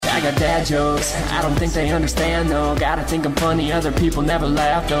I got dad jokes. I don't think they understand, though. Gotta think I'm funny, other people never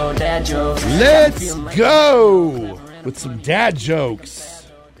laugh, though. Dad jokes. Let's go with some dad jokes.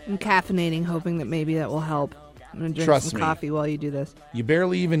 I'm caffeinating, hoping that maybe that will help. I'm going to drink Trust some me. coffee while you do this. You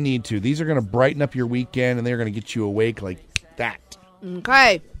barely even need to. These are going to brighten up your weekend, and they're going to get you awake like that.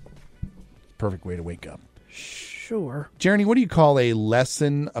 Okay. Perfect way to wake up. Sure. Jeriney, what do you call a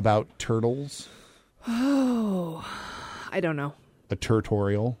lesson about turtles? Oh, I don't know. A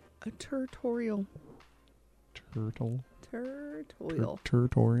tutorial. A tutorial. Turtle. Tutorial.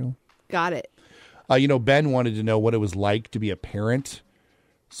 Tutorial. Got it. Ben wanted to know what it was like to be a parent.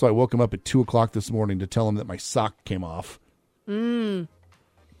 So I woke him up at 2 o'clock this morning to tell him that my sock came off. Didn't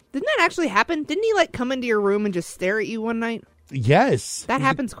that actually happen? Didn't he come into your room and just stare at you one night? Yes. That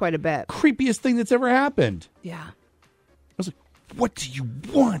happens quite a bit. Creepiest thing that's ever happened. Yeah. I was like, what do you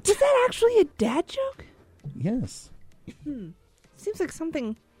want? Was that actually a dad joke? Yes. Seems like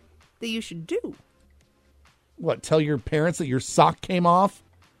something that you should do. What, tell your parents that your sock came off?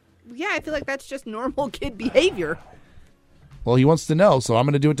 Yeah, I feel like that's just normal kid behavior. Well, he wants to know, so I'm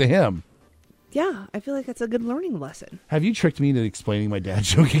going to do it to him. Yeah, I feel like that's a good learning lesson. Have you tricked me into explaining my dad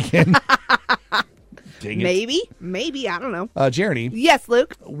joke again? Dang it. Maybe, I don't know. Jeriney. Yes,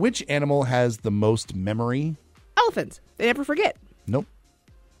 Luke. Which animal has the most memory? Elephants. They never forget. Nope.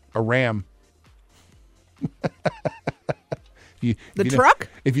 A ram. The truck?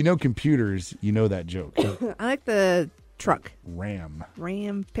 If you know computers, you know that joke. I like the truck. Ram.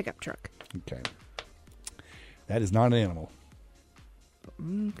 Ram pickup truck. Okay. That is not an animal.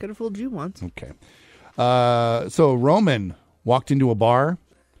 Could have fooled you once. Okay. So Roman walked into a bar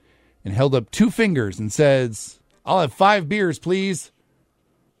and held up 2 fingers and says, "I'll have 5 beers, please."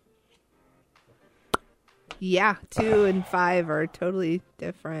 Yeah, 2 and 5 are totally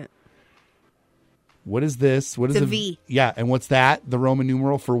different. What is this? What is It's a a V. Yeah, and what's that? The Roman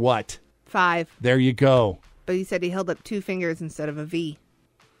numeral for what? 5. There you go. But he said he held up 2 fingers instead of a V.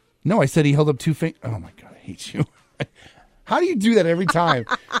 No, I said he held up 2 fingers. Oh, my God, I hate you. How do you do that every time?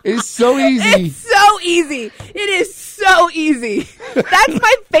 It's so easy. It's so easy. It is so easy. That's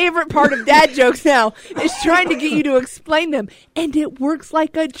my favorite part of dad jokes now, is trying to get you to explain them. And it works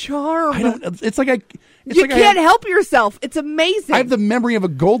like a charm. You can't help yourself. It's amazing. I have the memory of a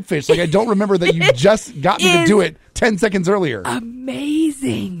goldfish. I don't remember that you just got me to do it 10 seconds earlier.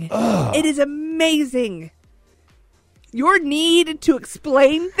 Amazing. It is amazing. Your need to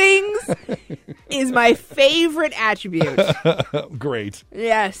explain things is my favorite attribute. Great.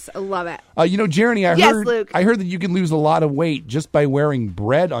 Yes, I love it. Jeriney, Yes, Luke. I heard that you can lose a lot of weight just by wearing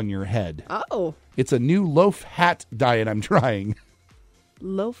bread on your head. Oh. It's a new loaf hat diet I'm trying.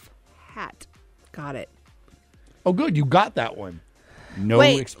 Loaf hat. Got it. Oh, good. You got that one. No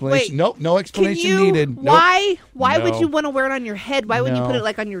explanation. Wait. Nope. No explanation needed. Nope. Why No. would you want to wear it on your head? Why would you put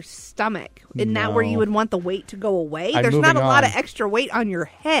it on your stomach? Isn't that where No. you would want the weight to go away? I'm There's not a moving lot on. of extra weight on your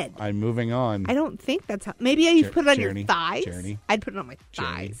head. I'm moving on. I don't think that's how. Maybe you put it on your Jeriney, thighs. Jeriney, I'd put it on my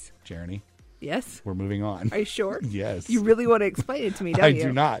thighs. Jeriney, Yes. we're moving on. Are you sure? Yes. You really want to explain it to me, don't I you?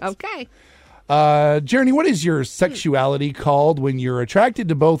 do not. Okay. Jeriney, what is your sexuality called when you're attracted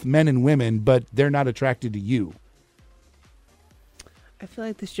to both men and women, but they're not attracted to you? I feel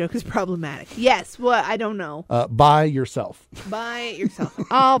like this joke is problematic. Yes. What? I don't know. By yourself. By yourself.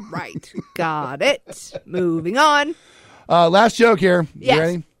 All right. Got it. Moving on. Last joke here. Yes. You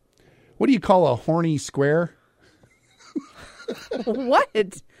ready? What do you call a horny square? What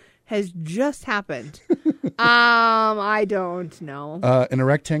has just happened? I don't know. In a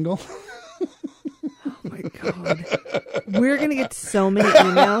rectangle? Oh my God. We're going to get so many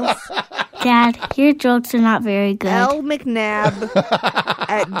emails. Dad, your jokes are not very good. L. McNabb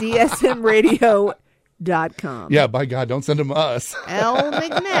at dsmradio.com. Yeah, by God, don't send them to us. L.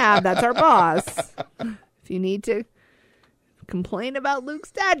 McNabb, that's our boss. If you need to complain about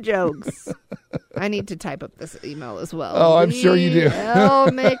Luke's dad jokes, I need to type up this email as well. Oh, I'm sure you do. L.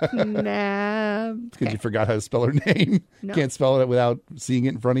 McNabb. Because you forgot how to spell her name. No. Can't spell it without seeing it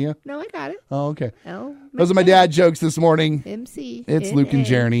in front of you. No, I got it. Oh, okay. L. Those are my dad jokes this morning. MC. It's Luke and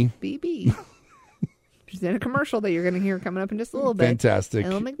Jeriney. BB. She's in a commercial that you're going to hear coming up in just a little bit. Fantastic.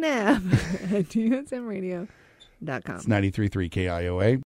 L. McNabb at dsmradio.com. It's 93.3 KIOA.